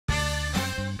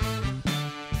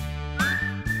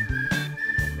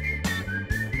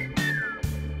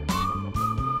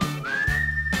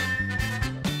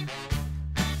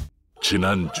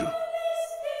지난주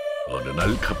어느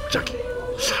날 갑자기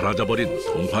사라져버린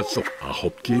동화 속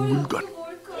 9개의 물건.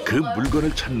 그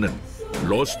물건을 찾는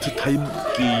로스트타임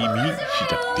게임이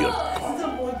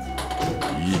시작되었고,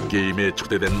 이 게임에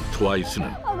초대된 트와이스는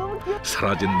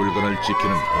사라진 물건을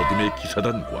지키는 어둠의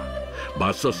기사단과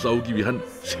맞서 싸우기 위한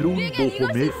새로운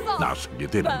모험에 나서게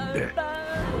되는데,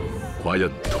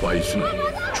 과연 트와이스는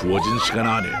주어진 시간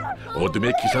안에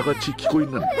어둠의 기사가 지키고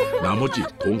있는 나머지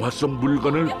동화 속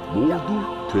물건을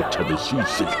모두 되찾을 수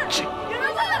있을지.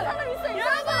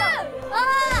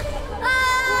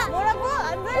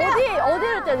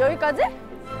 어디를 떼? 여기까지?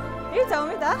 이게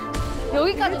접니다.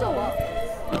 여기까지 접어.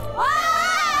 헐!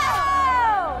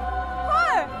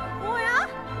 뭐야?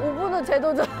 5분은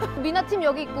재도전. 미나 팀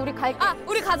여기 있고 우리 갈게. 아,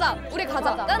 우리 가자. 우리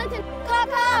가자. 다른 팀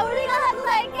가. 우리가 하고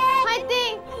갈게.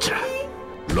 파이팅! 자,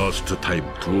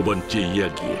 로스트타임 두 번째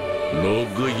이야기에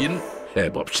로그인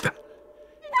해봅시다.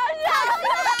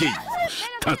 게임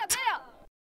스타트.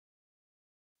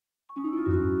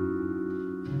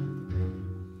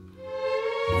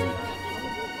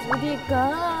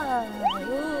 어디가?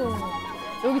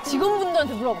 여기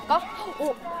직원분들한테 물어볼까?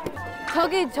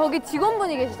 저기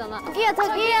직원분이 계시잖아.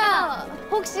 저기요.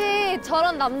 혹시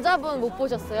저런 남자분 못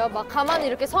보셨어요? 막 가만히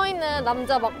이렇게 서 있는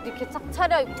남자 막 이렇게 쫙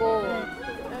차려입고.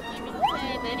 여기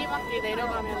밑에 내리막길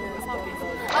내려가면 서비.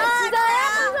 진짜요?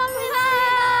 감사합니다.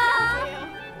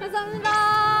 감사합니다.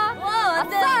 와,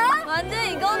 완전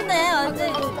이건데. 완전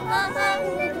이거.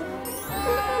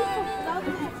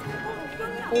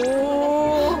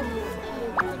 오.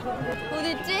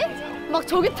 어딨지? 막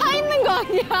저기 타 있는 거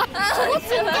아니야? 저거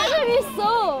진짜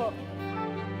재밌어.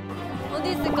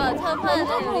 어디 있을까?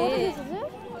 찾아봐야지, 우리.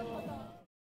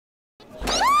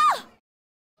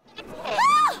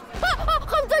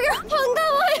 깜짝이야.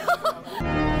 반가워요.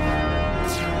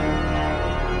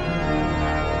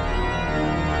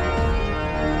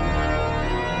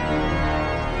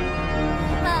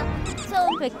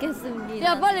 처음 뵙겠습니다.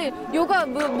 야, 빨리 요가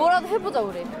뭐라도 해보자,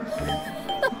 우리.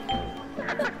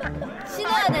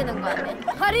 신어야 되는 거 아니야?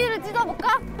 다리를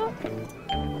찢어볼까?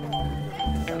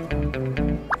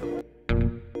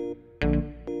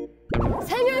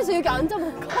 세 명이서 여기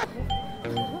앉아볼까?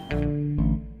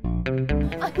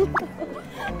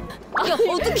 야,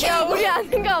 어떡해. 야, 우리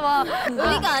아닌가 봐.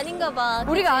 우리가 아닌가 봐.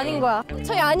 우리가 아닌 거야.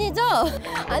 저희 아니죠?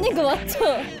 아닌 거 맞죠?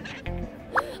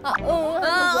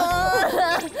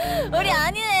 우리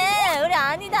아니네. 우리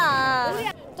아니다.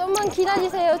 좀만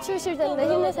기다리세요. 추우실 텐데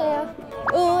힘내세요.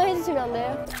 해주시면 안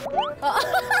돼요?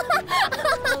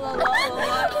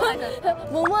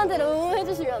 뭐뭐한 대로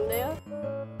해주시면 안 돼요?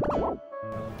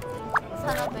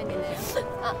 사람팬이네요.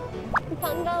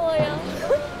 반가워요.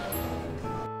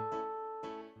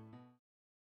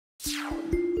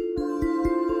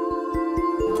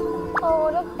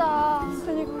 어렵다.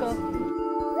 그니까.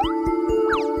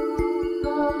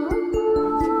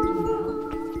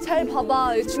 잘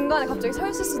봐봐. 중간에 갑자기 서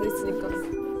있을 수도 있으니까.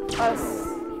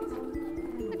 알았어.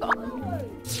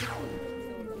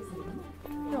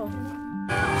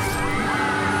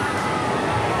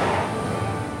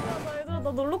 얘들아,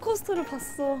 나 롤러코스터를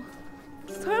봤어.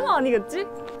 설마 아니겠지?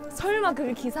 설마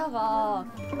그 기사가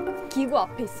기구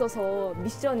앞에 있어서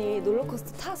미션이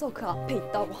롤러코스터 타서 그 앞에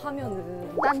있다고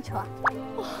하면은 난 좋아.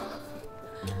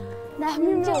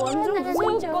 진짜 완전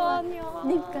무서울 거 아니야.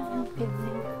 그러니까.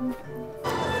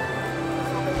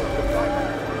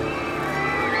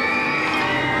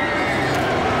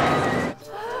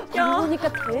 야, 보니까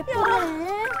더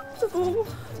예쁘네. 진짜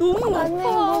너무 나는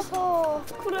높아. 무서워.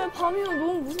 그래, 밤이면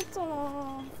너무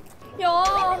무섭잖아. 야,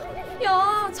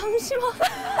 잠시만.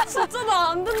 진짜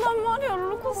나 안 된단 말이야,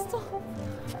 롤러코스터.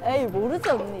 에이, 모르지,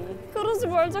 언니. 그러지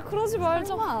말자.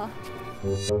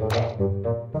 있어!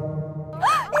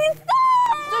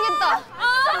 저기 있다.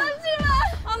 잠시만.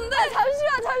 안 돼.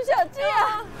 잠시만, 찌야.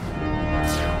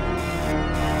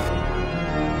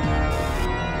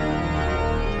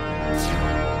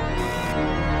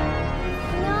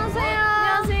 안녕하세요.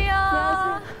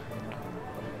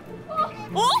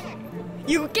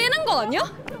 이거 깨는 거 아니야?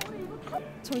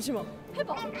 잠시만.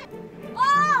 해봐. 어떡해.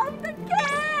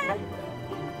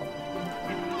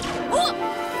 어?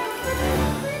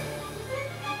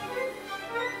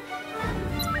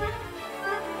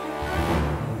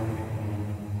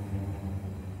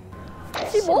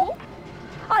 15?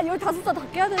 15살 다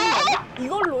깨야 되는 거 아니야?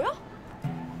 이걸로요?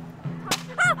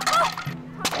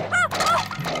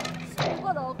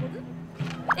 뭐가 나왔거든?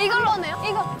 이걸로 오네요?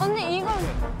 언니, 이걸로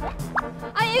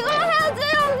해야지,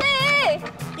 언니!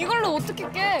 이걸로 어떻게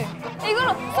깨?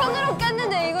 이걸로 손으로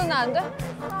깼는데 이거는 안 돼?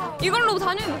 이걸로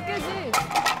당연히 못 깨지.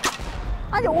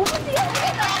 아니, 5분 뒤에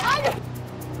하겠다. 아니.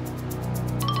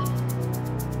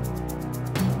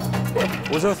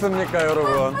 오셨습니까,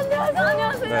 여러분?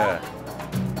 안녕하세요. 네.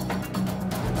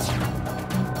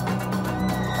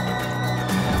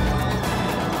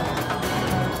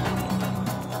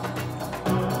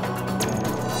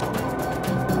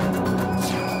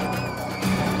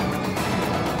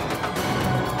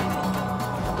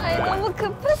 아니, 너무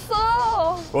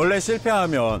급했어. 원래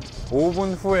실패하면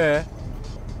 5분 후에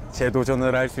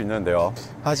재도전을 할 수 있는데요.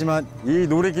 하지만 이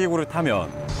놀이기구를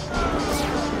타면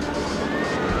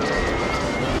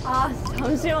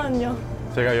잠시만요.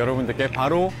 제가 여러분들께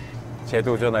바로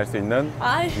재도전할 수 있는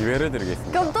아이. 기회를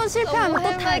드리겠습니다. 그럼 또 실패하면 또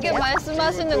햄하게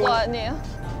말씀하시는 거 아니에요?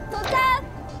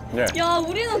 네. 야,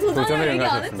 우리는 도전을 도전을 얘기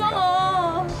안 응하셨습니다.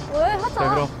 했잖아. 왜 하자. 자,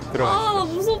 그럼 들어가시죠. 나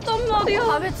무섭단 말이야.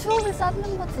 밤에 추억을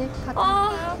쌓는 거지.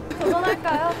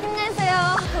 도전할까요? 힘내세요.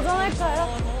 도전할까요?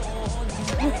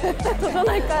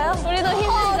 도전할까요? 우리도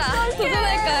힘내자.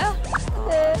 도전할까요?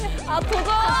 네. 도전!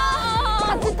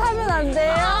 같이 타면 안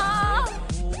돼요?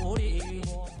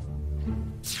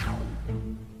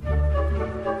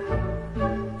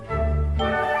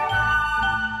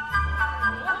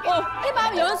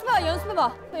 해봐.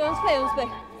 연습해봐. 연습해.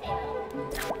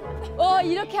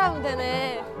 이렇게 하면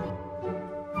되네.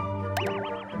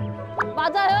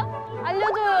 맞아요?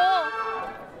 알려줘요.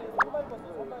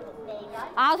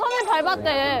 선을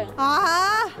밟았대.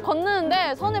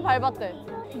 걷는데 선을 밟았대.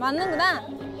 맞는구나.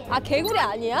 개구리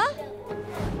아니야?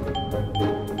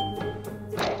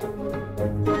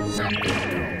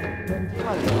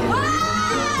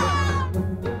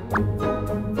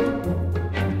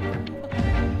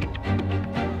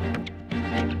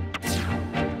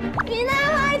 미나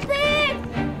화이팅!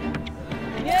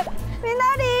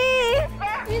 미나리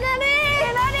화이팅! 미나리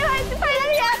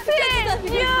앞에!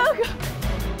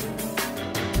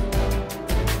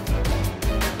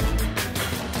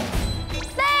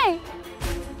 땡!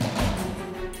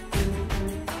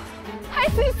 할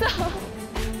수 있어!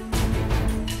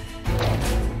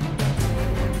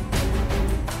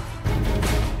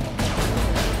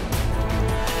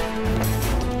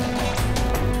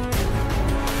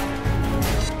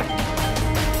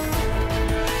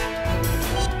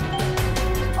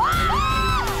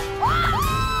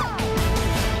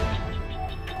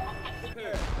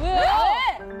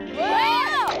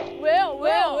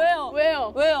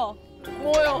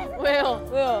 왜요?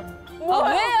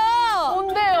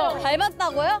 뭔데요?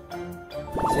 밟았다고요?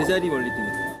 제자리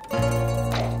멀리뛰기.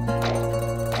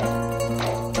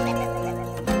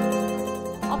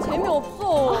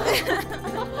 재미없어.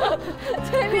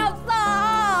 재미없어.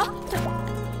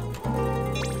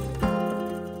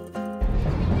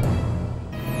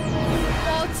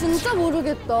 진짜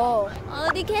모르겠다.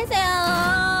 어디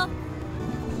계세요?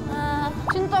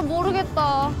 진짜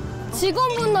모르겠다.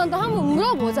 직원분들한테 한번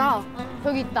물어보자.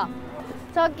 여기 있다.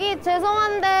 저기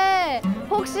죄송한데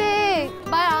혹시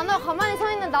말 안 하고 가만히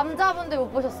서 있는 남자분들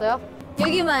못 보셨어요?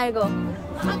 여기 말고.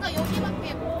 아까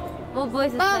여기밖에 뭐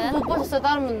보셨어요? 다른 못 보셨어요?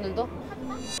 다른 분들도?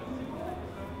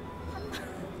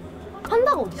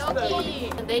 판다가 어디 있어? 여기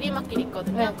내리막길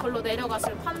있거든요. 네. 그걸로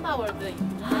내려가시면 판다월드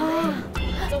있는데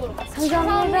그쪽으로 가세요.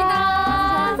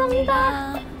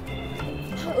 감사합니다.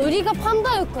 우리가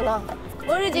판다였구나.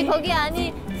 모르지, 거기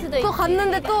아닐 수도 있지. 또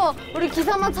갔는데 또 우리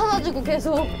기사만 찾아주고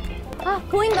계속.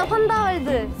 보인다,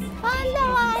 판다월드.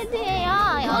 판다월드예요,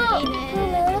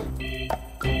 여기는.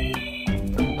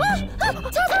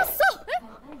 찾았어!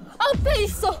 앞에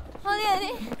있어. 아니.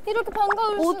 이렇게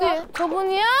반가울 수가. 어디?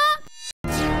 저분이야?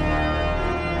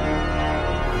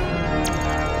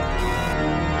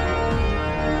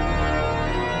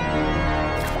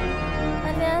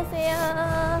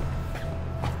 안녕하세요.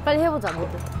 빨리 해보자,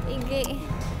 모두. 이게.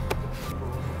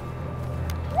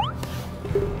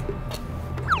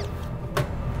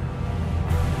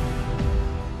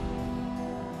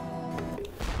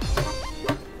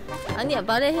 아니야,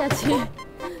 말해야지.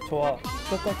 좋아.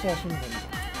 똑같이 하시면 됩니다.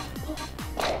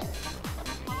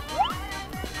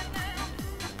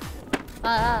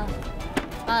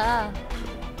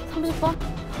 30번?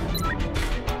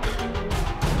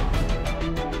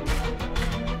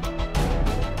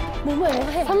 뭐뭐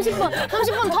해?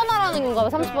 30번 턴하라는 건가 봐.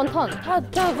 30번 턴.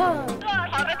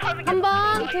 한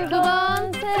번, 두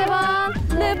번, 세 번,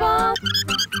 네 번.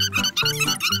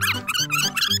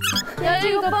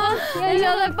 17번,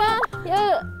 18번,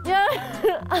 19번,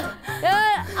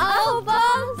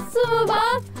 20번,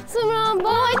 21번,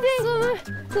 화이팅!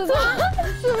 22번,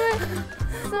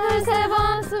 23번,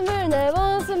 24번,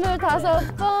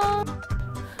 25번.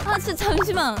 진짜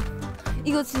잠시만.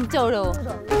 이거 진짜 어려워.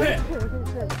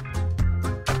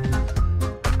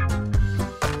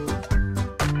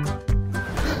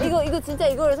 이거 진짜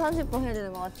이거를 30번 해야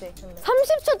되는 것 같아.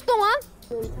 30초 동안?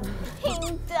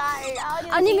 힌트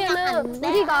알려주시면 아니면은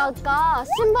우리가 아까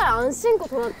신발 안 신고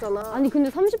돌았잖아. 아니 근데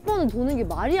 30번은 도는 게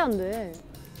말이 안 돼.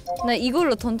 나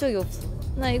이걸로 돈 적이 없어.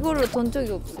 나 이걸로 돈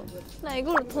적이 없어. 나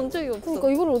이걸로 돈 적이 없어. 그러니까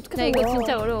이걸 어떻게 나 된 이거 거야?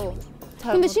 진짜 어려워.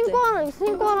 잘 근데 못해.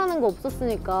 신고 하라는 거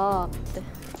없었으니까.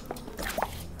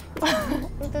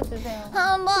 힌트 주세요.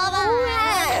 한 번만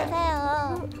해주세요.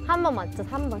 한 번 맞죠?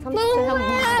 3번. 30초에 한 번.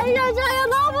 알려줘요.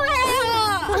 너무해요.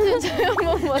 30초에 한 번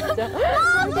맞죠?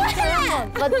 30초에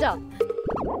한 번. 맞죠?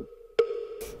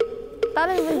 다른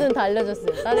분들은 다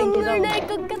알려줬어요. 다른 기자. 눈물 날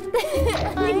것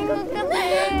같아. 아닌 것 같아.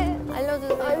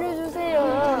 알려주세요. 알려주세요.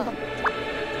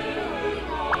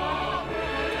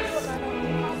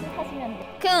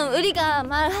 그럼 우리가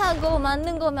말하고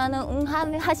맞는 거면은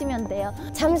하시면 돼요.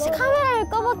 잠시 카메라를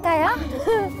꺼볼까요?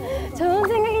 좋은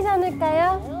생각이지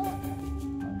않을까요?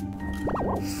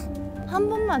 한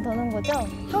번만 더는 거죠?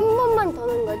 한 번만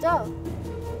더는 거죠?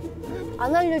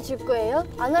 안 알려줄 거예요?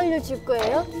 안 알려줄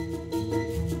거예요?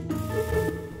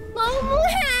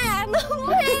 너무해.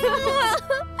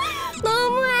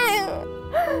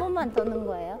 한 번만 더는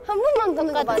거예요? 한 번만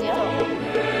더는 거 맞죠?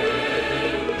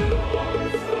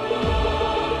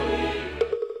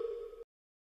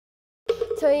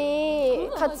 저희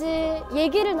같이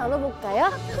얘기를 나눠볼까요?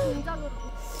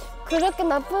 그렇게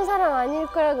나쁜 사람 아닐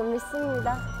거라고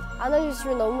믿습니다.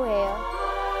 안아주시면 너무해요.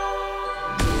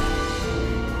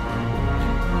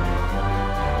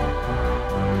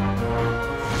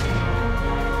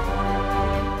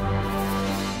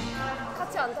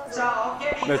 같이 앉아서.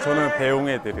 네, 저는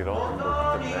배웅해 드리러 온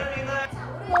거기 때문에.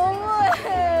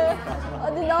 너무해.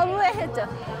 어디 너무해 해줘.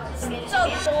 진짜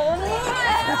너무해.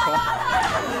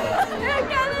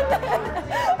 이렇게 하는데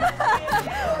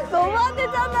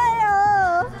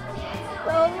너무하대잖아요.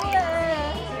 너무해.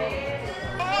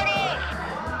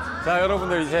 자,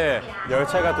 여러분들 이제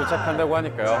열차가 도착한다고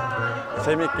하니까요.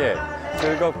 재밌게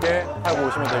즐겁게 타고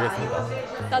오시면 되겠습니다.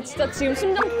 나 진짜 지금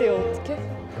심장 뛰어. 어떡해?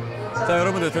 자,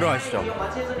 여러분들 들어가시죠.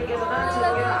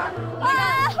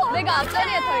 내가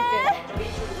앞자리에 탈게.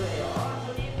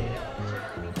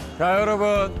 자,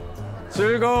 여러분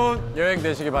즐거운 여행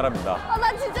되시기 바랍니다.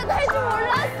 나 진짜 탈 줄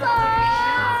몰랐어.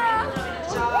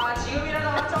 자, 지금이라도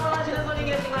합성을 하시는 분이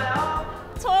계신가요?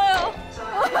 저요.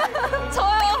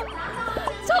 저요.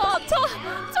 저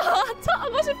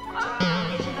하고 싶어.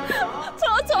 저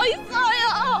있어요.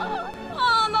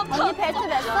 나 언니 벨트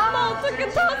맸어? 나 어떻게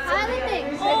탔어? 아닌데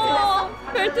벨트 맸어?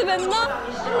 벨트 맸나?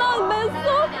 나 맸어?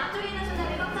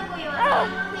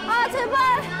 제발.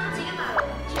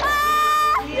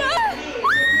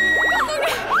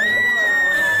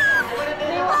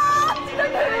 진짜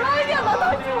대박이야. 나 탈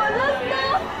줄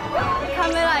몰랐어.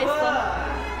 카메라 있어.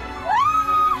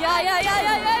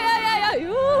 야야야야야야야야.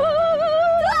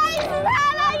 트와이스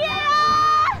사랑해요.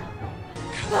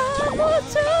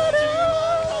 바보처럼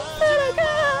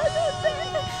살아가는데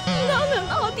너는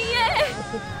어디에?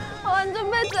 완전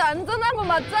벨트 안전한 거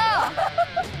맞죠?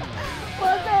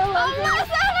 맞아요, 맞아요. 엄마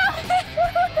사랑해.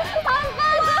 안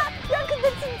가져. 야 근데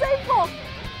진짜 이뻐.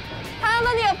 하연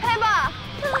언니 옆에 봐.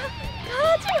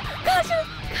 가지마.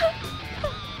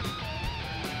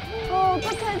 어떡해,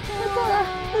 괜찮아.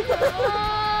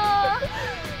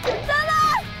 괜찮아.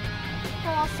 다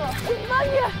왔어.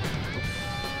 금방이야.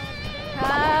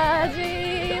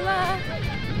 가지마.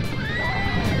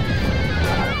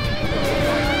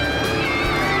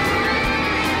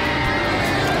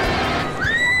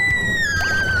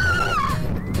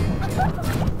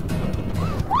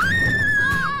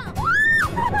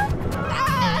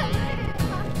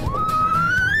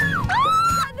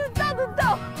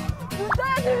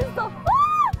 눈떠야 재밌어.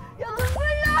 야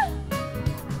눈물나.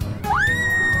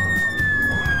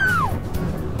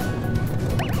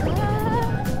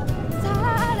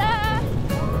 사랑.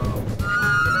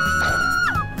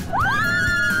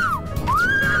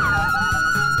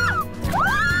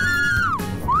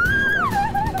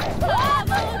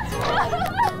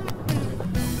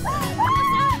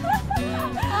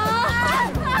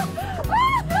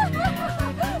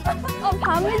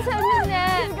 밤이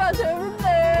재밌네. 그러니까 재밌네.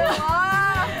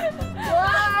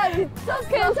 와 미쳤어.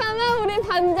 괜찮아 우리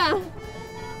반장.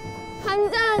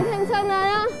 반장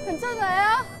괜찮아요?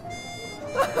 괜찮아요?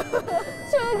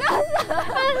 죽었어.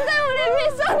 안돼 우리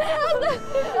미션 해야 돼.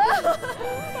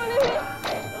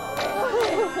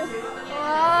 와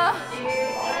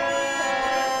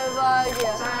대박이야.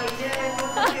 자, 이제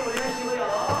손들이 올려주시고요.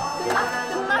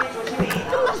 끝났어. 조심히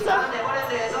내버려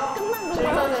대해서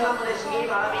즐거운 시간 보내시기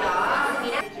바랍니다.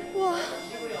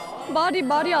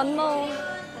 말이 안 나와.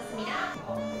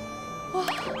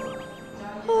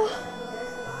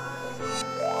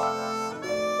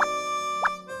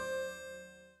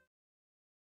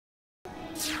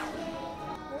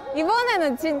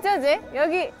 이번에는 진짜지?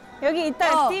 여기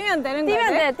이따 뛰면 되는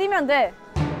거지? 뛰면 돼.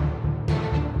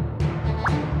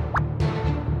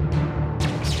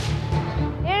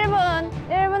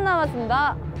 1분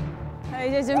남았습니다. 자,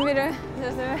 이제 준비를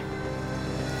슬슬.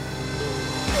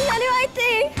 나리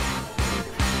화이팅!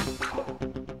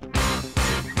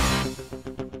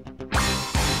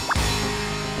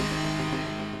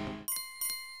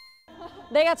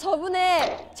 내가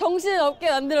저분의 정신을 없게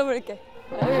만들어 볼게.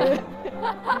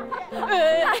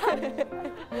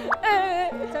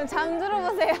 좀 잠들어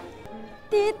보세요.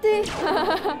 띠띠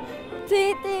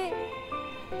띠띠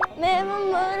내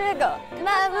몸 모르고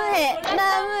나무에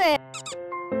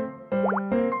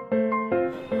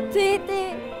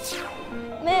띠띠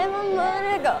내 몸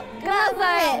모르고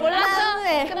나무에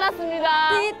몰랐죠? 끝났습니다.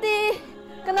 띠띠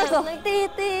끝났어.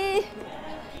 띠띠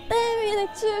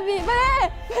때문에 춤이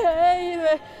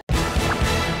베이베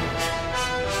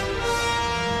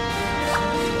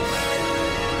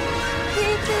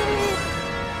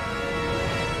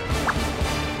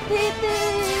띠띠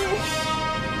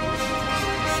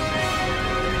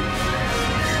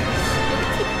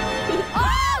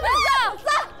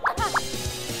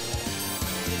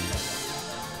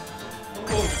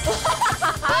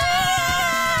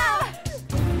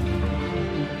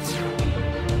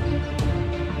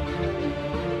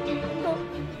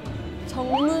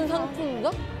정문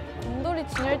상품인가? 곰돌이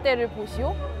진열 때를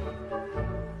보시오?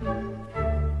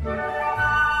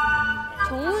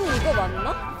 정문 이거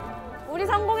맞나? 우리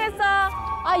성공했어.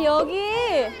 아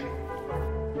여기.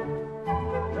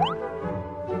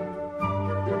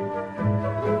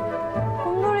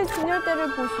 곰돌이 진열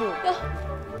때를 보시오. 야.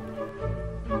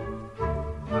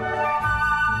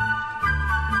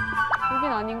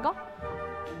 여긴 아닌가?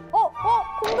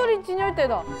 곰돌이 진열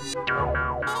때다.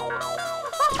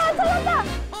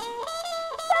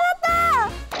 찾았다!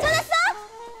 찾았어?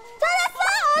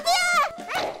 어디야?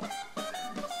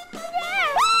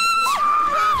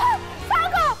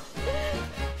 사고!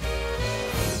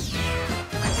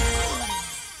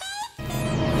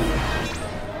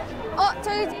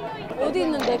 저기 어디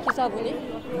있는데 기사분이?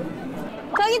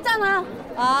 저기 있잖아.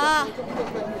 아.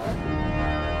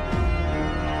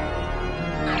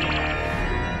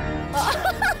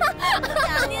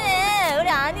 아니네. 우리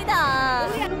아니다.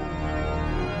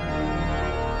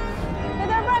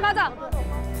 얘들아 빨리 가자.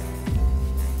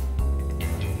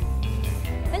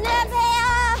 안녕하세요.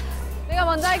 내가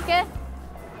먼저 할게.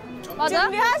 맞아?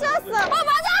 준비하셨어. 맞아!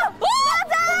 맞아!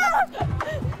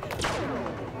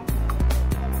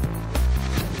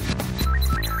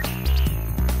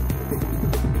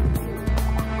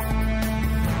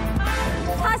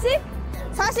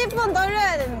 40분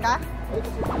돌려야 되는가?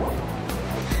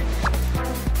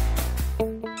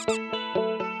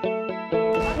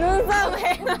 눈썹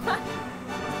해.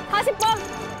 40번.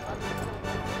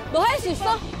 너 할 수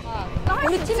있어?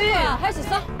 우리 팀이야. 할 수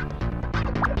있어?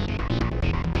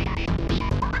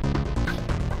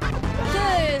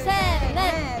 둘, 셋,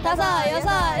 넷, 다섯,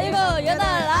 여섯, 일곱, 여덟,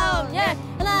 아홉, 열.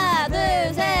 하나,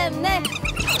 둘, 셋, 넷.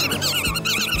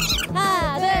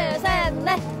 하나, 둘, 셋,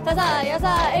 넷, 다섯,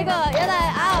 여섯, 일곱, 여덟,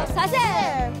 아홉, 40.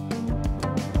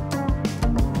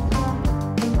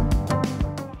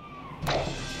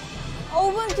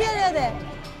 5분 기다려야 돼.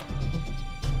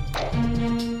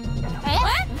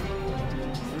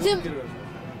 에? 지금.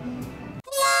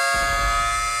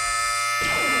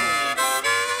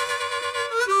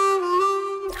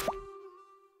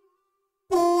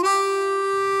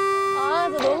 아,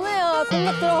 저 너무해요.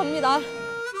 공격 들어갑니다.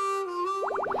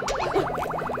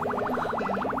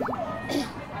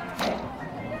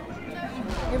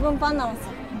 (1분) 반 남았어.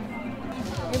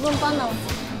 1분 반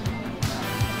남았어.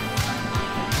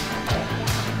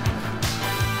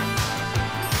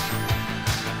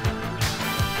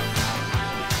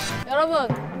 여러분,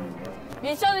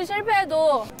 미션이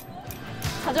실패해도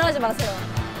좌절하지 마세요.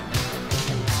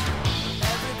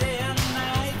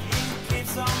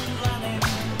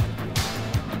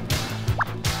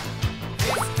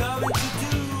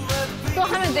 또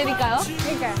하면 되니까요.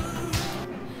 그러니까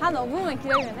한 5분만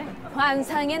기다리면 돼.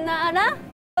 환상의 나라.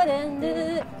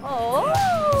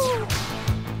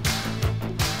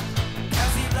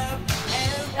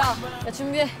 야,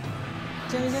 준비해.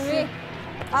 준비.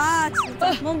 아,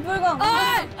 진짜 몸 불고.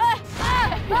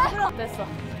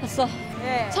 됐어.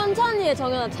 예. 천천히 해,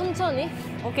 정연아. 천천히.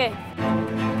 오케이.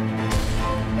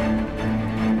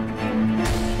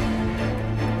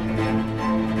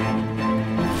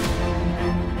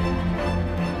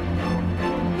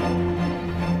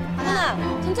 하나,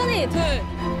 천천히. 둘,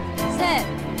 셋,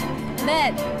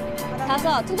 넷,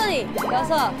 다섯, 천천히.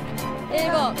 여섯,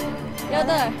 일곱,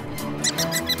 여덟,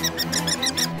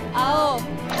 아홉,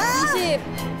 20,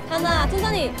 하나,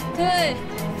 천천히. 둘,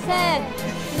 셋,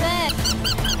 넷,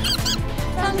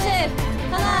 30.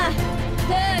 하나,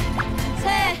 둘,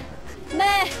 셋,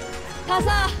 넷, 다섯,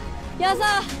 여섯,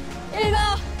 일곱,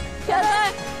 여덟,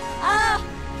 아홉,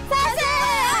 40.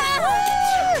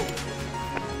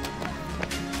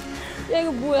 야, 이거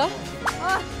뭐야?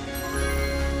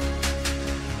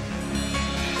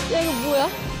 야, 이거 뭐야?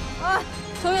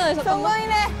 정연아, 잠깐만.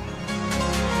 성공이네.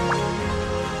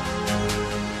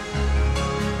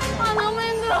 너무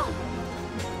힘들어.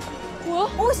 뭐야?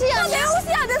 옷이야, 내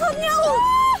옷이야, 내 손녀 옷.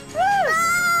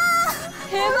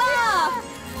 대박.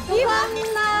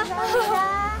 감사합니다.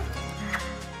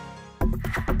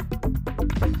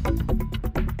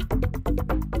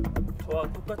 저와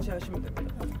똑같이 하시면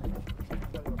됩니다.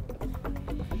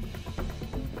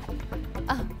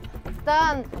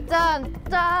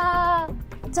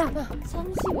 짠.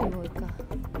 30이 뭘까?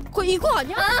 그거 이거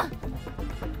아니야?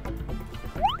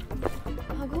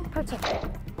 하고 펼쳐.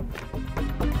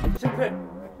 실패.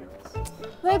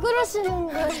 왜 그러시는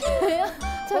거예요?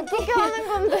 어떻게 하는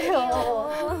건데요?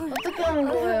 어떻게 하는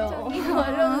거예요? 이거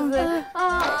알려주세요.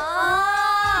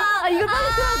 이거 빨리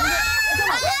틀어주세요.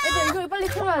 일단 이걸 빨리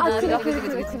틀어야 돼요.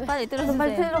 그래. 빨리 들어주세요.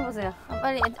 빨리 틀어보세요.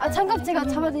 빨리. 장갑 제가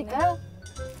잡아드릴까요?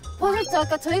 보셨죠?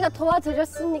 아까 저희가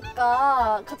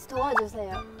도와드렸으니까 같이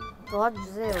도와주세요.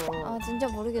 도와주세요. 아, 진짜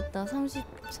모르겠다.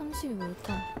 30이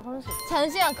뭘까?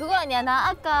 잠시만, 그거 아니야. 나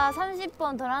아까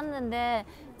 30번 돌았는데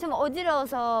좀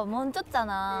어지러워서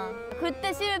멈췄잖아.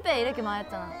 그때 실패 이렇게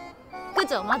말했잖아.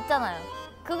 그죠? 맞잖아요.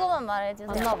 그거만 말해주세요.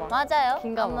 맞나 봐. 맞아요?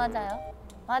 긴가 안 봐. 맞아요?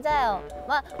 맞아요.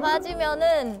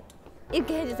 맞으면은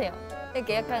이렇게 해주세요.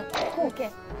 이렇게 약간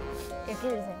이렇게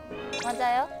해주세요.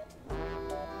 맞아요?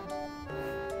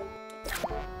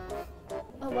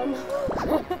 맞나?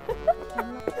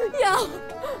 야!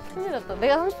 큰일 났다.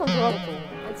 내가 30번 돌아봤어.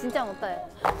 진짜 못해요.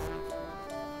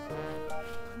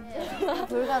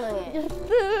 불가능해.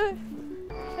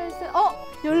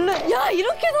 야,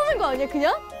 이렇게 도는 거 아니야,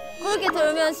 그냥? 그렇게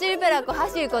돌면 실패라고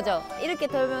하실 거죠? 이렇게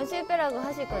돌면 실패라고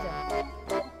하실 거죠?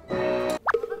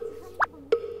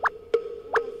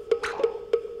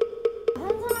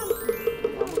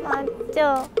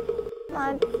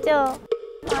 맞죠?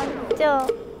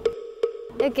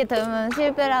 이렇게 돌면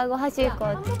실패라고 하실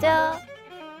거죠?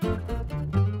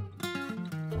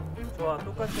 저와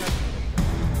똑같이 하시면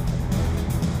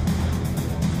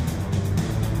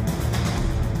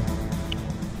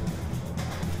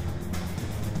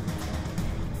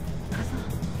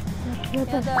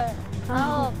여덟,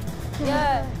 아홉,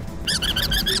 열.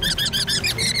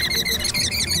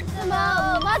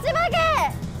 마지막에!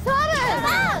 서른!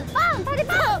 빵!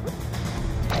 다리빵!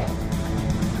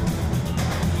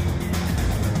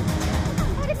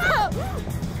 다리빵!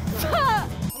 성공!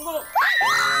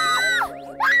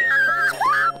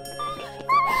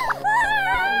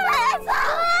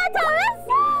 잘했어!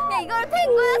 야, 이걸 팬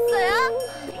거였어요?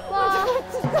 와,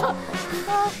 진짜.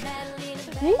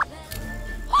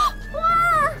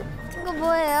 이거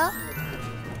뭐예요?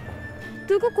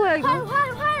 누구 거야, 이거?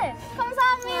 활!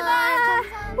 감사합니다.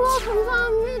 와,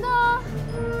 감사합니다.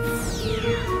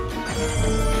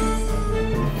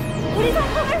 우리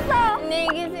성공했어. 안녕히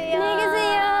계세요. 안녕히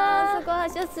계세요.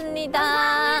 수고하셨습니다.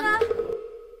 감사합니다.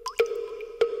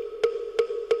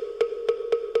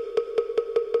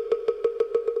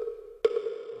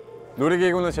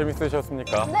 놀이기구는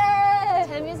재밌으셨습니까? 네,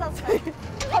 재밌었어요.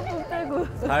 한분 빼고.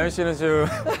 다현 씨는 지금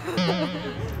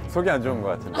속이 안 좋은 것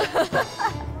같은데.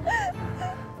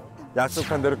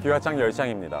 약속한 대로 기와장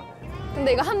 10장입니다.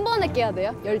 근데 이거 한 번에 깨야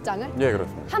돼요? 10장을? 예,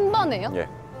 그렇습니다. 한 번에요? 예,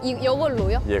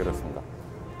 이걸로요? 예, 그렇습니다.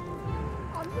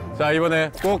 자,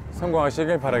 이번에 꼭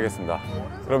성공하시길 바라겠습니다.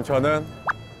 그럼 저는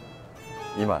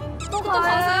이만. 또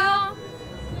가세요.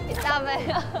 이따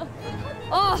봬요.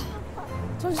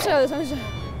 정신 차려야 돼, 정신 차려.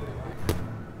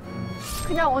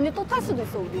 그냥 언니 또 탈 수도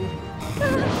있어, 우리.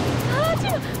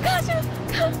 가지마.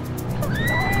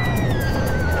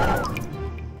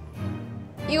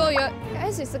 이거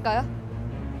할 수 있을까요?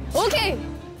 오케이!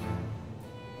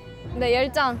 네,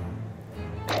 10장.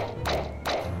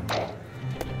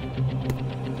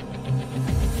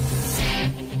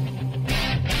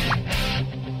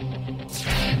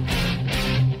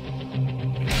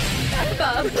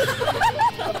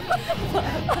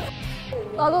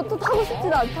 나도 또 타고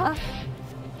싶지도 않다.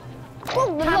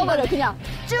 꼭 눌러버려, 그냥.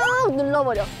 쭉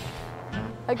눌러버려.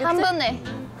 알겠지? 한 번에.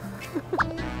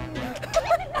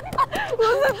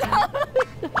 무슨 참.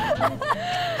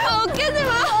 웃기지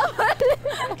마.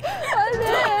 빨리.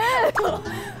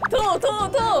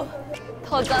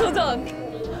 도전.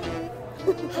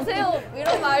 하세요.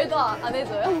 이런 말도 안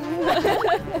해줘요?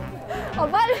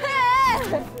 빨리 해.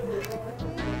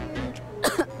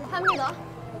 합니다.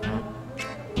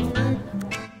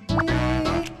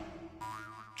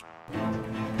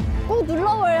 꼭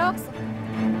눌러버려.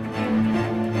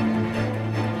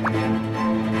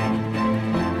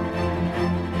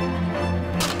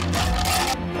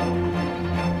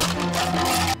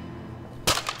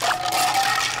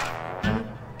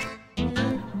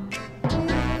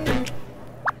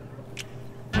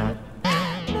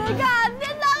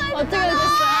 어떻게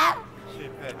됐어요?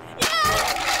 실패.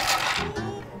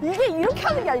 이게 이렇게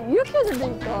하는 게 아니라 이렇게 해야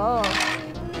된다니까.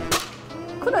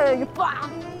 그래, 이게 빵!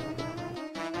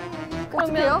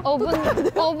 그러면 어분.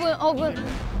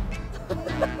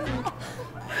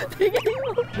 되게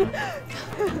힘들어.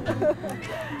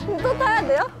 또 타야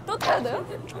돼요? 또 타야 돼요?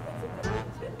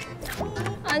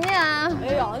 아니야.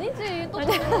 에이 아니지. 또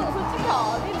타는 건 솔직히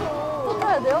아니죠. 또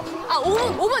타야 돼요? 아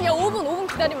 5분. 야 5분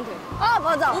기다리면 돼. 아,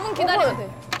 맞아. 5분 기다리면 돼.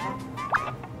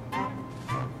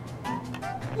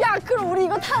 야, 그럼 우리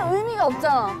이거 탈 의미가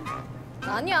없잖아.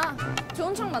 아니야.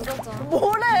 좋은 척 만들었잖아.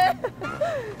 뭐래?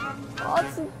 아,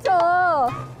 진짜.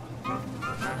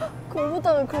 그 5분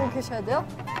동안 그러고 계셔야 돼요?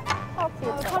 팔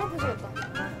아프겠다. 팔 아프시겠다.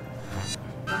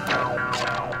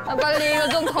 아 빨리 이거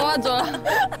좀 도와줘.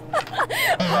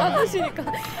 팔 아프시니까.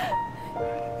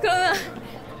 그러면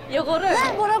이거를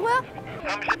네, 뭐라고요?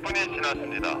 30분이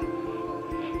지났습니다.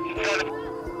 시간을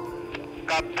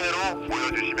카페로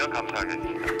모여주시면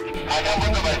감사하겠습니다. 다시 한 번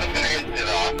더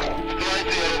말씀드리겠습니다.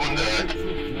 트와이스 여러분들,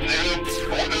 지금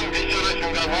모든 미션을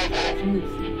중단하고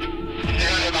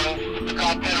시간의 방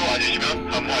카페로 와주시면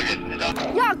감사하겠습니다.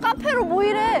 야, 카페로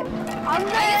모이래. 안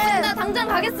돼. 알겠습니다. 당장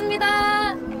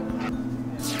가겠습니다.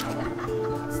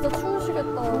 진짜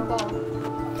추우시겠다, 오빠.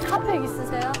 핫팩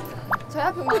있으세요? 저희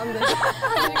핫팩만 안 돼.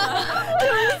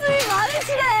 웃음이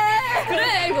많으시네.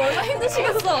 그래 이거 얼마나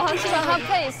힘드시겠어. 한 시간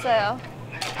핫팩 있어요.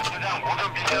 그냥 모든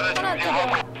미션을 하나 드려.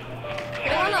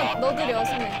 그래 하나 넣어드려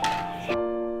선배.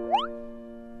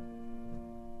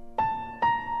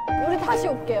 우리 다시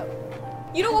올게요.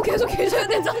 이러고 계속 계셔야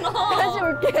되잖아. 다시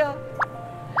올게요.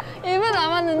 1분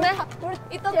남았는데?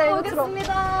 이따 야, 또 이거 들어.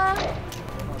 오겠습니다.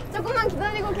 조금만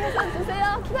기다리고 계속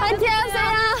주세요. 파이팅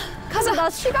하세요. 가자. 나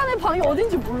시간의 방이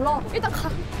어딘지 몰라. 일단 가.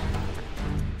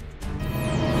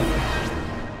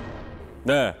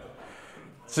 네.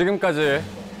 지금까지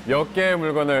몇 개의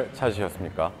물건을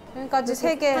찾으셨습니까? 지금까지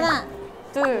 3개. 하나,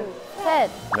 둘, 셋.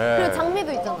 네. 그리고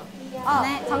장미도 있잖아. 아,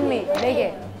 네. 장미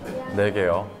 4개.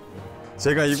 4개요.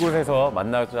 제가 이곳에서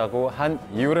만나자고 한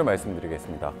이유를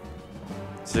말씀드리겠습니다.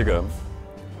 지금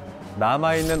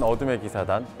남아있는 어둠의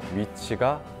기사단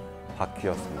위치가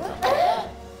바뀌었습니다.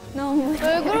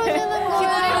 왜 그러시는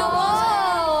거예요?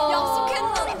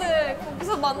 약속했는데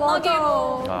거기서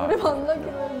만나기로. 아. 우리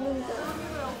만나기로 했는데.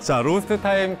 자,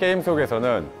 로스트타임 게임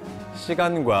속에서는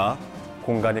시간과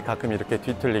공간이 가끔 이렇게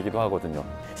뒤틀리기도 하거든요.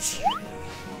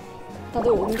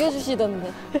 다들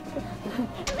옮겨주시던데.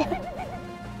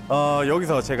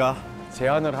 여기서 제가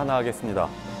제안을 하나 하겠습니다.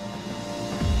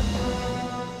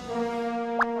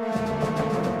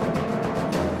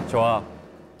 저와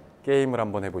게임을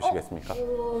한번 해보시겠습니까?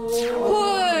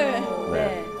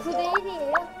 네.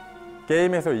 9대1이에요?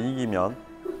 게임에서 이기면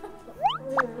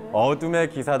어둠의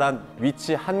기사단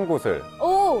위치 한 곳을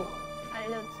오!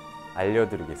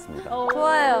 알려드리겠습니다.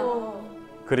 좋아요.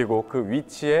 그리고 그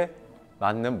위치에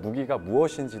맞는 무기가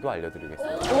무엇인지도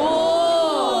알려드리겠습니다.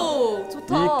 오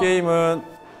좋다. 이 게임은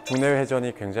두뇌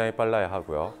회전이 굉장히 빨라야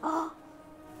하고요.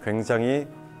 굉장히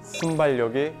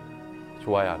순발력이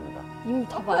좋아야 합니다. 이미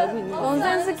다 알고 있는 거.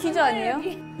 넌센스 퀴즈 아니에요?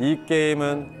 이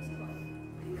게임은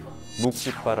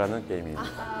묵찌빠라는 게임입니다. 네.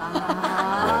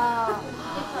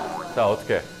 자,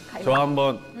 어떻게? 저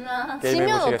한번 게임 지면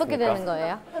해보시겠습니까? 어떻게 되는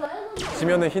거예요?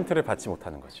 지면은 힌트를 받지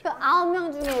못하는 거죠. 그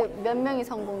 9명 중에 몇 명이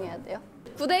성공해야 돼요?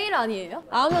 9대1 아니에요?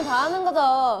 9명 다 하는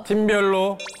거죠.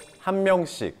 팀별로 한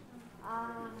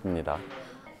명씩입니다.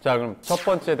 자, 그럼 첫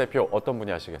번째 대표 어떤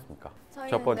분이 하시겠습니까?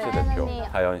 첫 번째 대표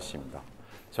다현 씨입니다.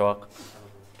 저와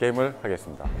게임을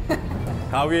하겠습니다.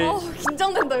 가위,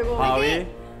 긴장된다 이거. 바위,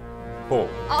 보.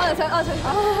 정확히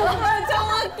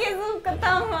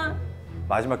똑같아.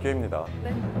 마지막 기회입니다.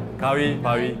 가위,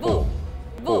 바위, 보.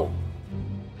 보.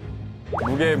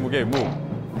 무게, 무게, 무.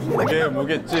 무게,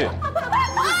 무게찌.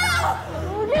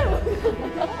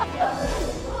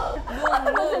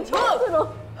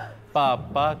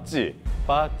 빠빠찌.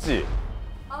 빠찌.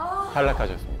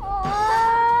 탈락하셨습니다.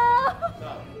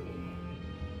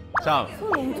 자,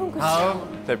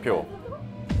 다음 대표.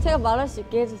 제가 말할 수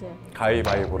있게 해주세요.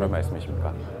 가위바위보를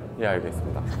말씀이십니까? 예,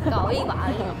 알겠습니다.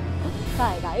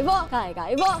 가위가위보!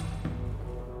 가위가위보!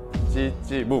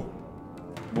 찌찌, 묵.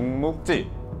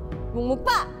 묵묵찌.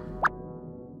 묵묵빠!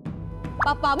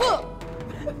 빠빠무!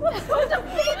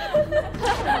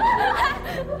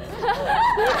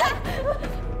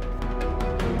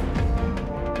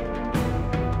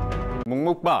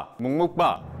 묵묵바,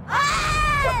 묵묵바.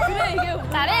 그래 이게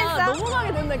잘했어.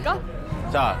 넘어가게 된다니까?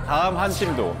 자, 다음 한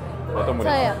팀도 어떤 분이죠?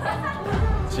 저요.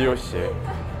 지효 씨.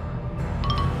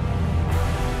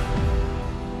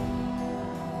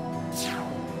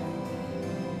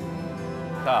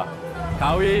 자,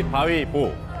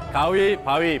 가위바위보.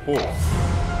 가위바위보.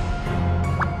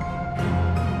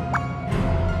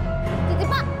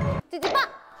 찌찌빠!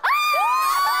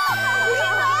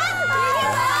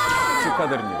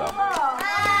 축하드립니다.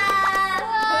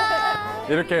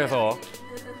 이렇게 해서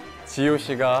지효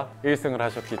씨가 1승을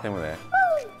하셨기 때문에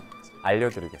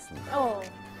알려드리겠습니다.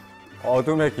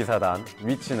 어둠의 기사단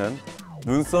위치는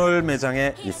눈썰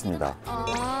매장에 있습니다.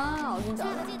 아, 어딘지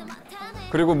알아.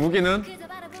 그리고 무기는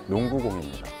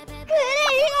농구공입니다.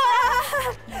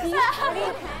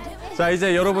 자,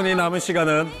 이제 여러분이 남은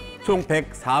시간은 총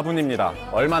 104분입니다.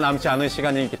 얼마 남지 않은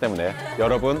시간이기 때문에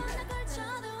여러분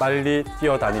빨리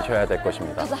뛰어다니셔야 될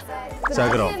것입니다. 자,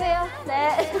 그럼 네.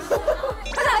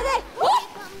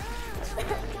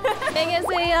 안녕히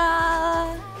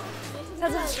계세요.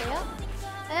 가자.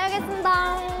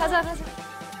 다녀오겠습니다. 가자.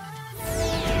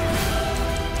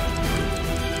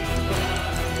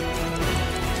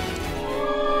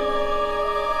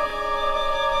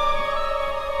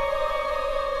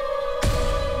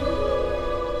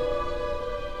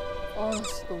 아,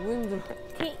 진짜 너무 힘들어.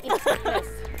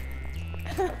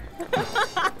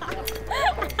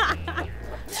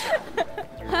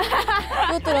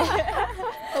 못 들어.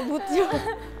 못 뛰어.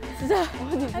 진짜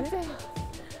어디지?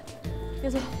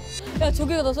 그래서 야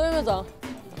저기가 나 썰매장.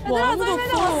 뭐 아무도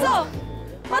없어. 왔어.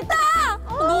 맞다.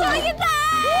 저기다.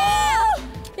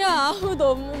 야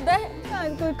아무도 없는데?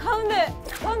 그 가운데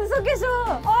서 계셔.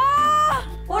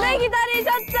 오래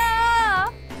기다리셨죠?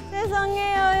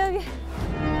 죄송해요 여기.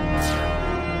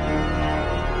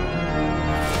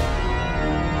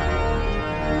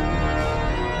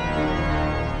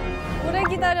 오래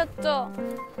기다렸죠?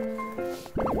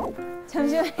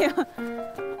 잠시만요.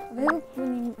 외국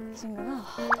분이신가 봐.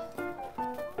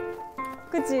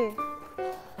 그치?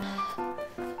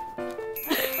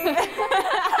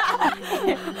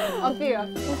 앞이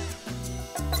원?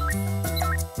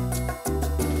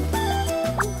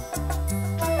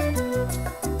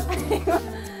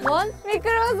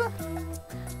 미끄러워서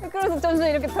점점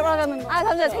이렇게 돌아가는 거. 아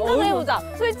잠시만 생각을 해보자.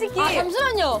 솔직히. 아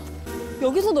잠시만요.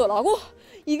 여기서 너라고?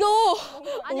 이거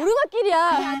오르막길이야.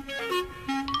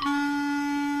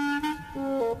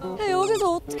 야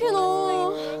여기서 어떻게 넣어?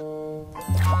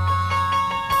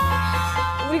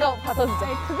 우리가 받아주자.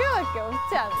 그게밖에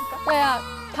없지 않을까? 야야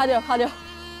가려.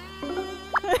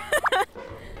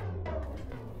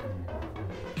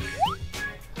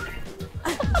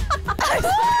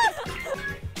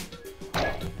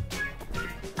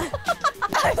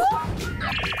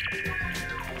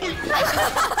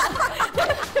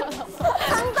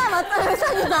 상자 맞다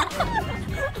회상이다.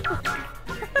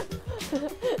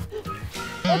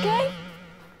 오케이?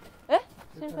 에?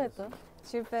 실패했다.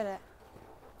 실패래.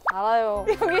 알아요.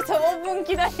 여기서 5분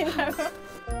기다리라고.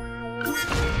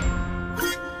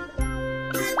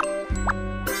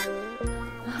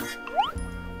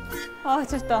 아,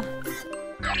 좋다.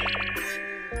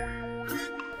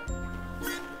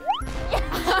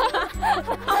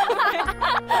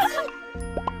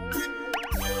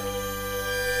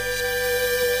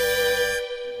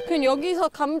 그럼 여기서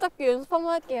감 잡기 연습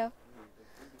한번 할게요.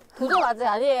 도전 아직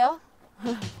아니에요?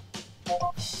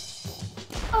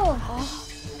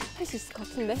 할 수 있을 것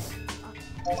같은데?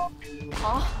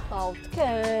 나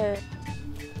어떡해.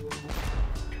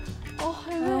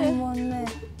 할머니. 맞네.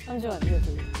 잠시만요.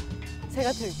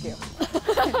 제가 들게요.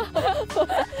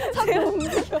 자꾸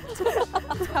움직여.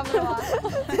 잠깐만.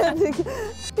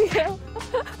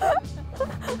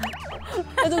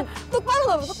 좀 똑바로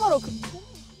나와, 똑바로.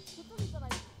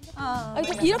 아니,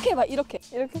 좀 이렇게 해봐, 이렇게.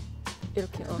 이렇게?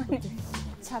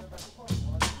 잡.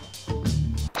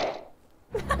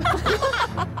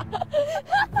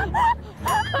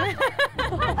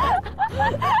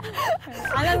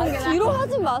 안 하는 게 나아. 뒤로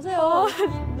하지 마세요.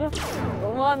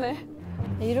 너무하네.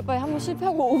 이럴 바에 한번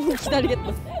실패하고 5분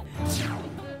기다리겠다.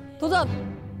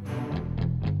 도전!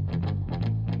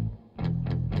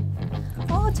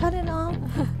 잘해라.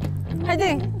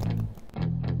 화이팅!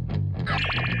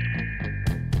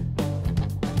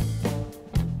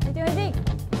 화이팅!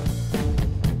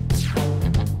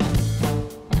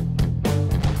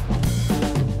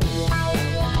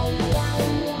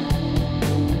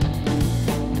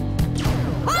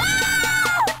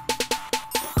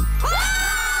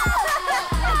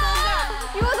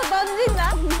 이거서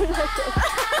던진다?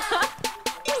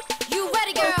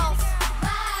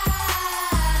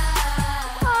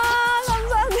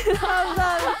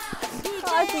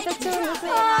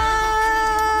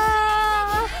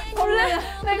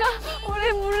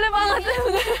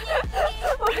 때문에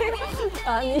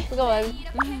아니 그거 말고.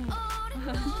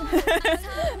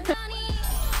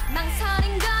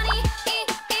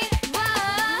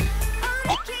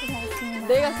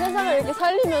 내가 세상을 이렇게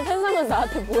살리면 세상은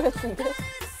나한테 뭐 했는데?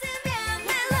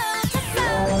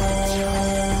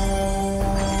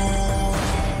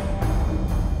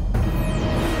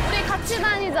 우리 같이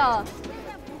다니자.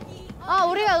 아,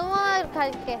 우리가 응원하러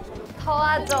갈게.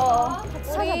 도와줘.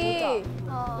 우리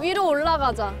위로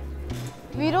올라가자.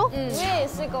 위로? 응. 위에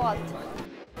있을 것 같아.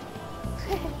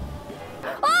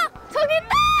 저기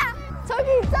있다! 저기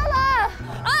있잖아!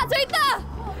 아, 저기 있다!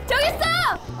 저기 있어!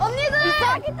 언니들! 있어?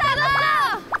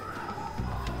 찾았어!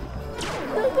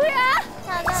 누구야?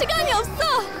 시간이 없어!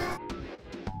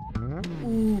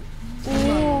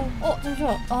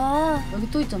 잠시만. 아, 여기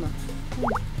또 있잖아.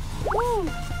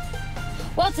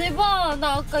 와 대박.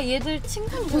 나 아까 얘들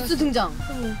칭찬 보스 등장.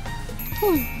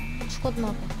 죽었나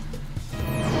봐.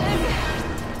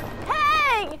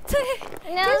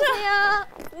 안녕하세요.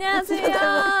 안녕하세요.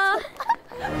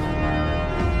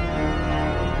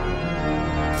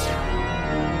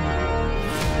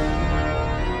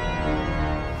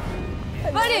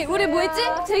 빨리 우리 뭐 했지?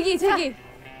 제기.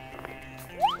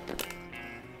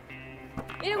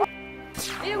 일곱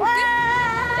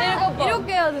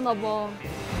개 해야 되나 봐.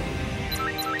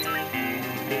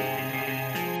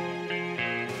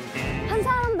 한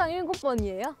사람당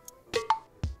 7번이에요?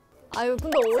 아유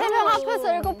근데 세 명 앞에서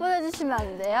 7번 해주시면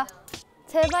안 돼요?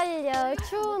 제발요.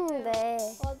 추운데.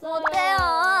 어때요?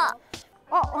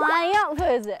 와요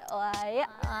보여주세요. 와요.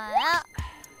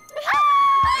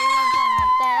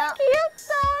 어때요?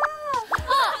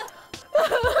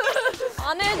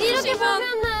 안 이렇게 해주시면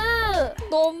보면은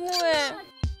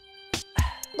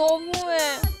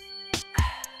너무해.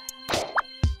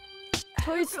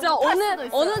 저희 진짜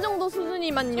어느 정도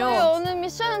수준이면요. 저희 오늘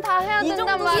미션은 다 해야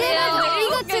된단 말이에요.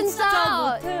 이거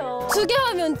진짜 못해요. 2개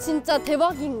하면 진짜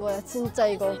대박인 거야. 진짜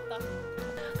이거.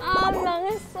 아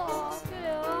망했어.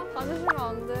 그래요? 받으시면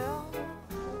안 돼요?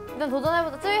 일단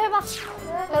도전해보자. 쯔위 해봐.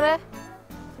 그래.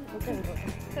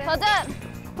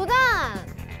 도전!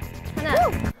 하나.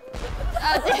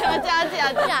 아직.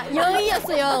 야,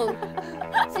 0이었어, 0.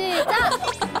 시작!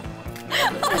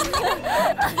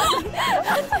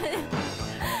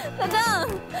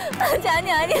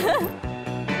 아니.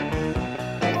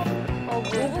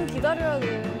 5분 기다려야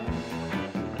돼.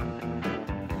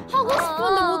 하고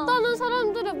싶은데 못하는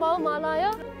사람들의 마음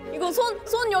알아요? 이거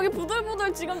손 여기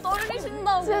부들부들 지금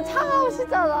떨리신다고. 진짜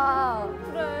차가우시잖아.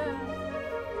 그래.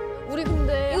 우리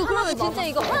근데 이거 그러면 진짜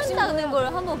이거 한다는 걸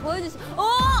한번 보여주시.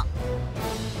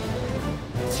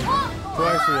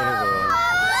 트와이스 여러분.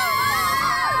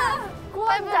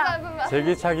 해보자.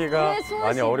 제기차기가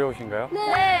많이 어려우신가요?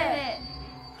 네.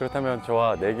 그렇다면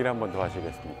저와 내기를 한 번 더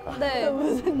하시겠습니까? 네.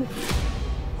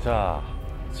 자,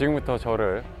 지금부터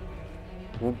저를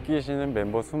웃기시는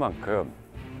멤버 수만큼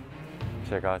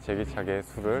제가 제기차기의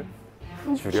수를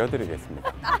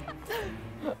줄여드리겠습니다.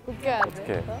 웃겨야 돼.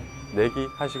 어떻게 내기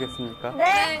하시겠습니까?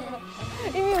 네.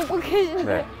 이미 웃고 계신데.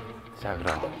 네. 자,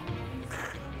 그럼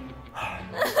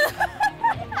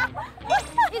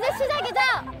이제 시작이죠?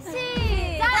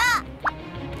 시작!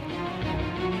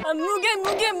 무게.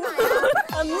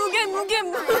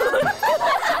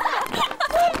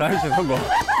 다희 씨 성공. 뭐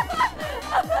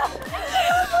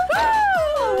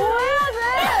해야 돼?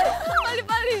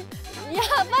 빨리. 야,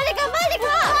 빨리 가!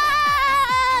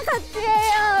 같이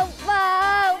해요, 오빠.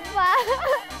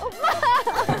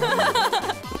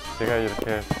 제가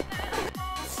이렇게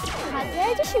같이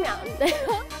해주시면 안 돼요?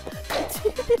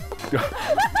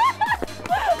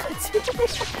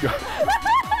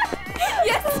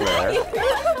 네.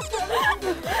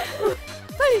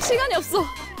 빨리 시간이 없어.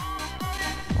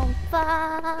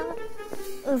 오빠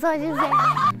웃어주세요.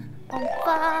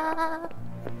 오빠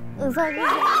웃어주세요.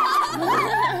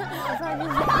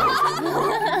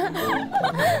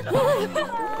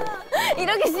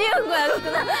 이렇게 쉬운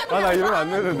거였구나. 아, 나 이러면 안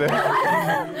되는데.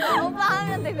 오빠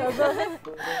하면 되거든.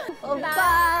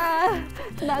 오빠,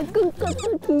 나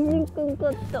꿈꿨어, 기진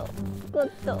꿈꿨어.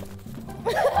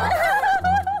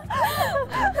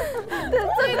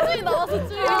 쭈이 나왔어,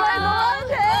 쭈이.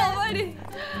 빨리.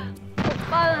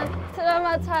 오빠는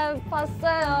드라마 잘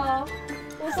봤어요.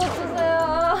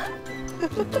 웃어주세요.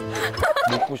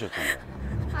 못 보셨잖아요.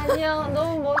 아니요,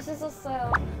 너무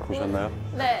멋있었어요. 보셨나요?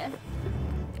 네.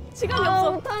 시간이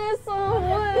없어. 못하겠어.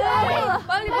 뭐해?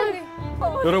 빨리.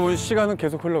 여러분, 시간은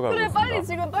계속 흘러가고 그래,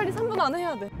 있습니다. 빨리 지금 3분 안에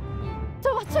해야 돼.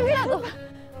 저 맞춤이라도.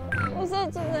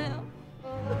 웃어주세요.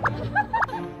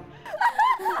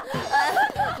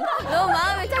 너무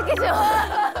마음이 착해져.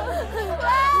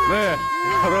 네,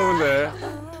 여러분들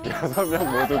 6명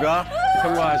모두가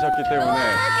성공하셨기 때문에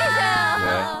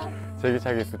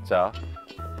제기차기 숫자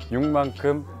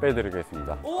 6만큼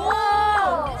빼드리겠습니다.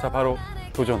 자, 바로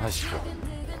도전하시죠.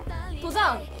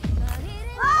 도전!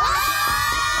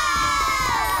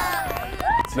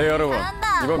 네, 여러분.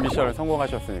 이번 미션을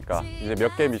성공하셨으니까 이제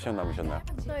몇 개 미션 남으셨나요?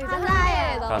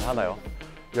 하나예요. 단 하나요.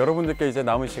 여러분들께 이제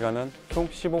남은 시간은 총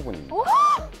 15분입니다.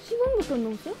 10분밖에 안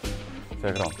남았어요?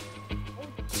 자, 그럼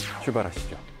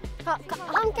출발하시죠.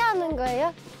 함께 하는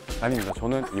거예요? 아닙니다.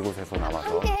 저는 이곳에서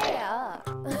남아서 함께해요.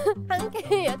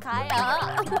 함께해요. 가요.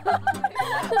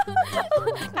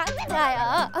 같이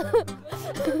가요.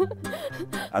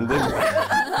 안 됩니다.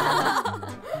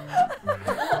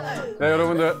 네,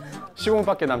 여러분들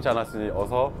 15분밖에 남지 않았으니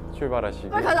어서 출발하시기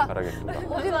바라겠습니다.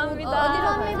 어디로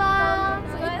갑니다.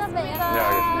 이따 봬요. 네,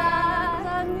 알겠습니다.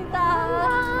 감사합니다.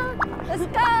 Let's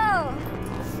go.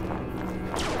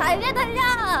 달려 달려.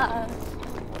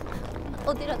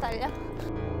 어디로 달려?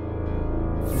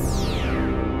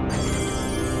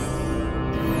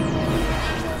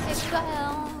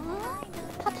 있을까요?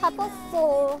 다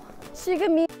닫았어.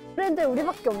 지금 이 브랜드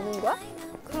우리밖에 없는 거야?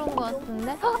 그런 거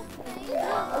같은데?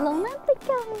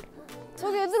 로맨틱해.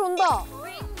 저기 애들 온다.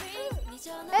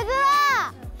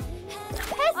 얘들아!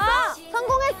 했어!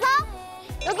 성공했어?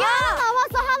 여기 하나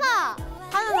남았어, 하나!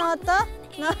 하나 남았다?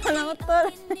 나 남았다.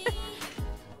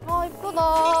 아, 이쁘다.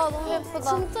 너무 예쁘다.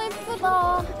 진짜 예쁘다.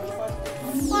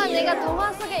 와, 내가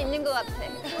동화 속에 있는 것 같아.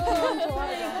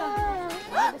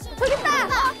 저기 있다!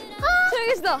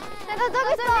 저기 있어. 내가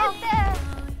저기 있어.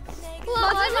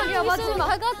 마지막이야, 마지막.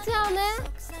 다 같이 하네.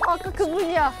 아까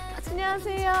그분이야.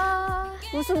 안녕하세요.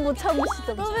 웃음 못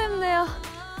참으시죠? 또 뵙네요.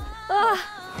 아,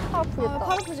 아프겠다.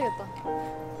 팔 아프시겠다.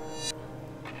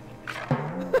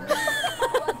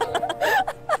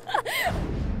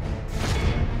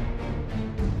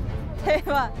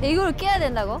 대박. 이걸 깨야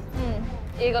된다고? 응,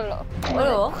 이걸로.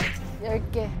 어려워?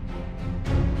 10개.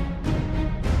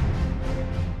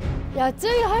 야,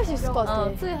 쯔위 할 수 있을 것 같아.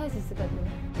 수위 할 수 있을 것 같아.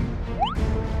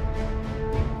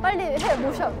 빨리 해,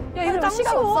 모셔. 야, 이거 짱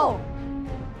시간 쉬워. 없어.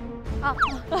 아.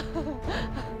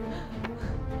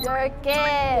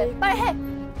 10개. 빨리 해.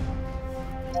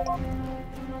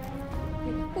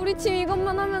 우리 팀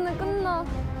이것만 하면은 끝나.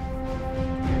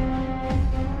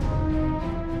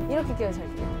 이렇게 깨야 잘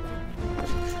돼.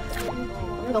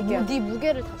 네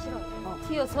무게를 다 실어.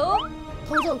 튀어서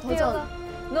도전.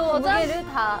 너 무게를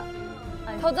다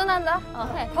도전한다.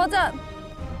 해. 도전.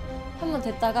 한 번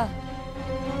됐다가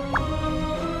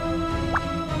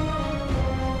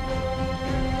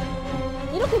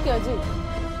이렇게 깨야지.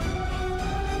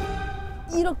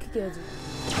 이렇게 깨야지.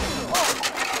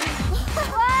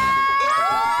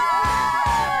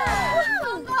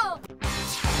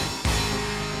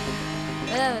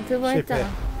 왜냐면 두 번 실패. 했잖아.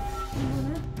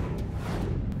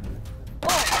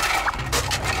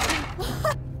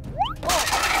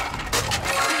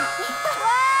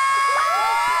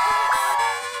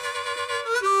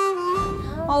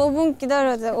 아, 5분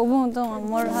기다려야 돼. 5분 동안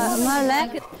뭘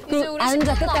할래? 그럼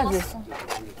앉아, 끝까지.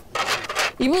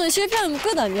 이분은 실패하면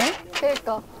끝 아니야?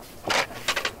 그러니까.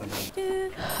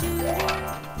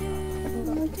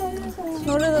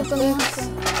 노래도 끝났어.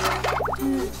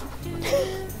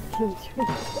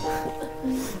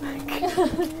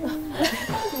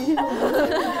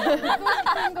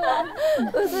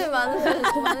 웃음이 많으시죠?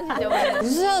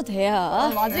 웃으셔도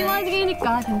돼요.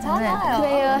 마지막이니까 괜찮아요.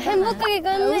 그래요. 행복하게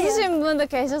끝내요. 웃으신 분도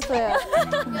계셨어요.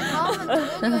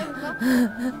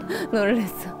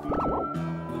 놀랬어.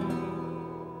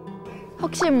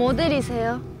 혹시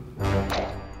모델이세요?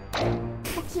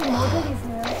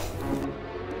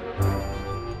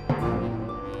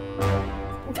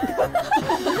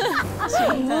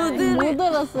 못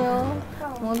들었어요.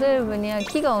 모델 분이야.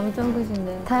 키가 엄청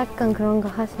크신데. 다 약간 그런 거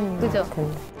하시는 거 그죠?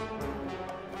 같은데.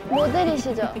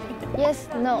 모델이시죠? Yes,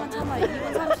 no.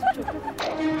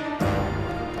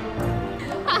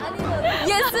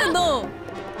 예스, 노.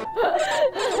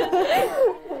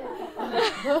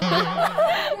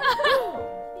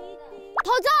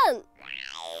 도전!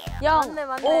 0,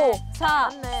 5, 4,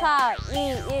 4, 2,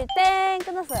 1, 땡!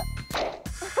 끝났어요.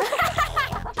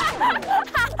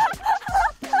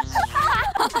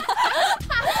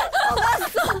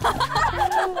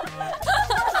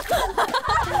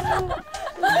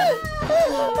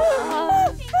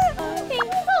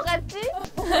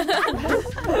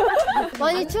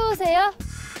 많이 추우세요?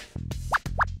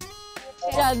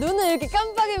 야, 눈을 이렇게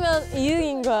깜빡이면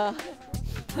이응인 거야.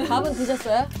 밥은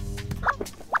드셨어요?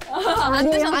 안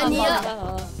드셨나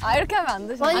아니요. 아, 이렇게 하면 안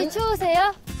되죠. 많이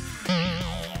추우세요?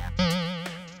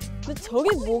 근데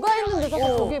저기 뭐가 있는데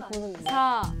자꾸 저기 보는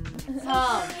거야?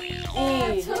 4, 3, 2,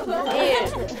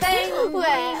 1. 땡. 왜?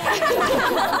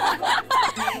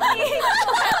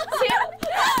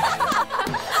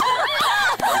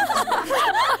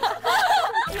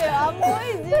 안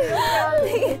보이지?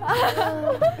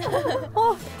 어.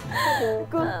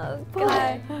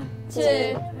 8,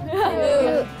 7,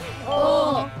 6, 5,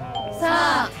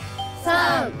 4,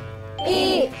 3, 2,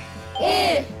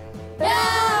 1. 야,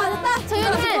 됐다.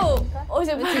 조용히. 어제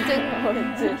진짜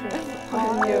어렵지.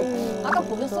 아까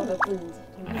보셨어? 몇 분인지.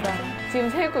 지금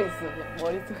세고 있어,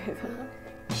 머릿속에서.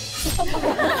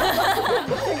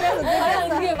 과연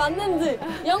그게 맞는지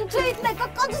 0초일 때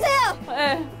꺾어주세요.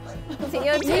 네.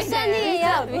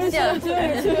 미션이에요. 미션.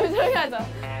 조용히 하자.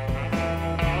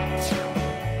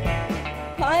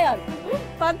 과연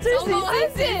맞출 수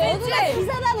있을지 모두가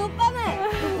기사단 오빠는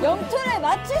 0초를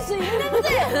맞출 수 있는지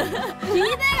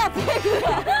기대가 되고요.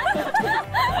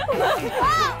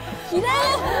 기대가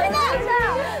됩니다.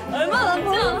 얼마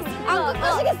남지 않았습니다. 안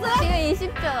꺾으시겠어요? 지금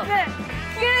 20초. 네.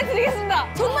 기회 드리겠습니다.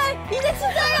 정말 이제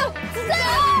진짜요. 진짜요.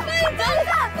 빨리 가.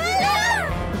 빨리.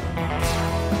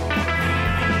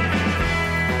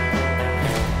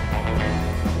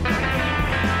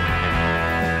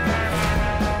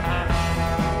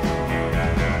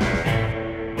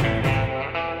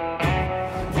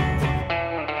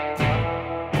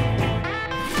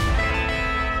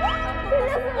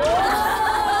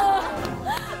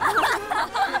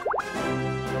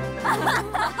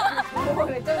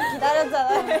 좀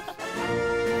기다렸잖아요.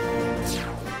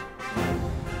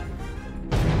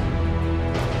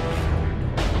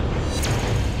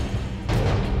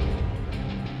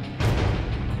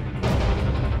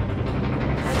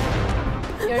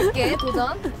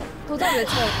 도전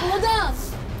외쳐요. 도전.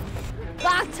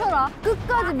 막 쳐라.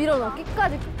 끝까지 밀어넣어.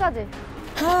 끝까지.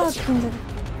 아, 긴장.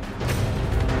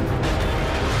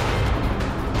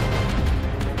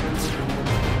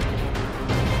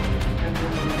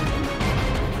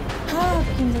 아,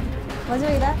 긴장.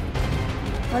 마지막이다.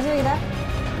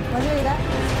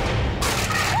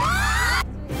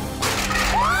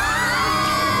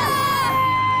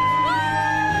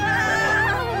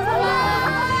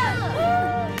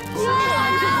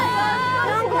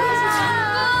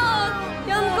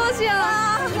 연꽃이야.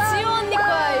 지호 언니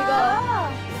거야, 이거.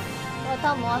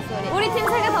 다 모았어, 우리 팀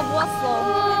 3개 다 모았어.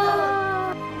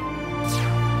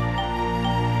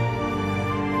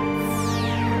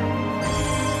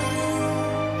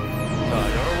 자,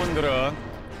 여러분들은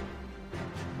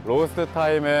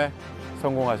로스트타임에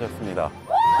성공하셨습니다.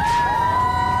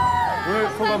 오늘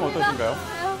소감 어떠신가요?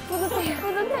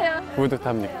 뿌듯해요.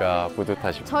 뿌듯합니까?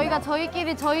 뿌듯하시고. 저희가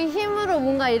저희끼리 저희 힘으로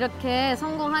뭔가 이렇게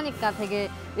성공하니까 되게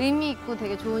의미 있고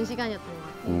되게 좋은 시간이었던 것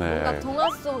같아요. 네. 동화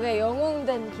속에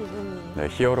영웅된 기분이. 네,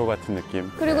 히어로 같은 느낌.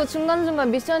 그리고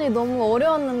중간중간 미션이 너무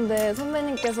어려웠는데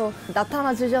선배님께서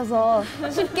나타나 주셔서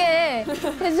쉽게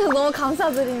해주셔서 너무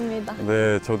감사드립니다.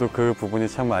 네, 저도 그 부분이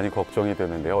참 많이 걱정이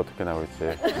되는데요. 어떻게 나올지.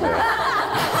 네.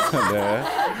 네.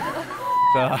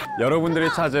 자, 여러분들이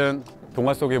찾은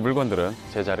동화 속의 물건들은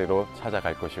제자리로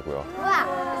찾아갈 것이고요.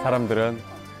 사람들은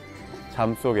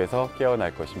잠 속에서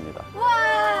깨어날 것입니다.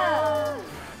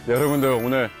 여러분들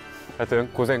오늘 하여튼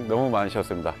고생 너무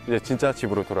많으셨습니다. 이제 진짜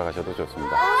집으로 돌아가셔도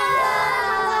좋습니다.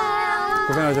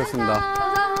 고생하셨습니다.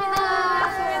 감사합니다.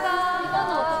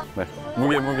 네,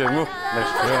 무게. 네,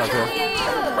 들어가세요.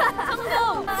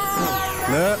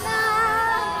 네.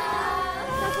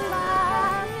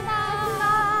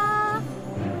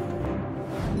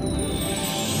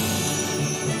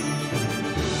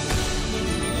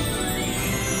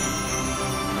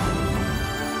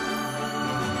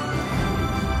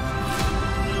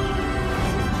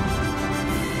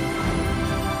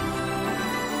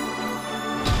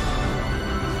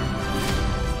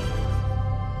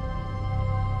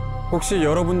 혹시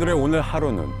여러분들의 오늘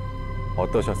하루는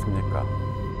어떠셨습니까?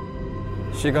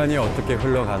 시간이 어떻게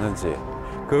흘러가는지,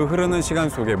 그 흐르는 시간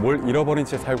속에 뭘 잃어버린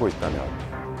채 살고 있다면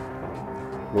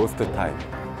로스트 타임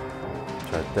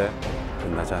절대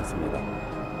끝나지 않습니다.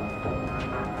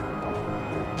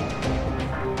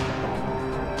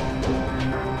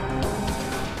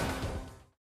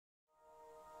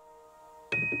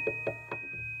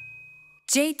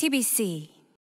 Jtbc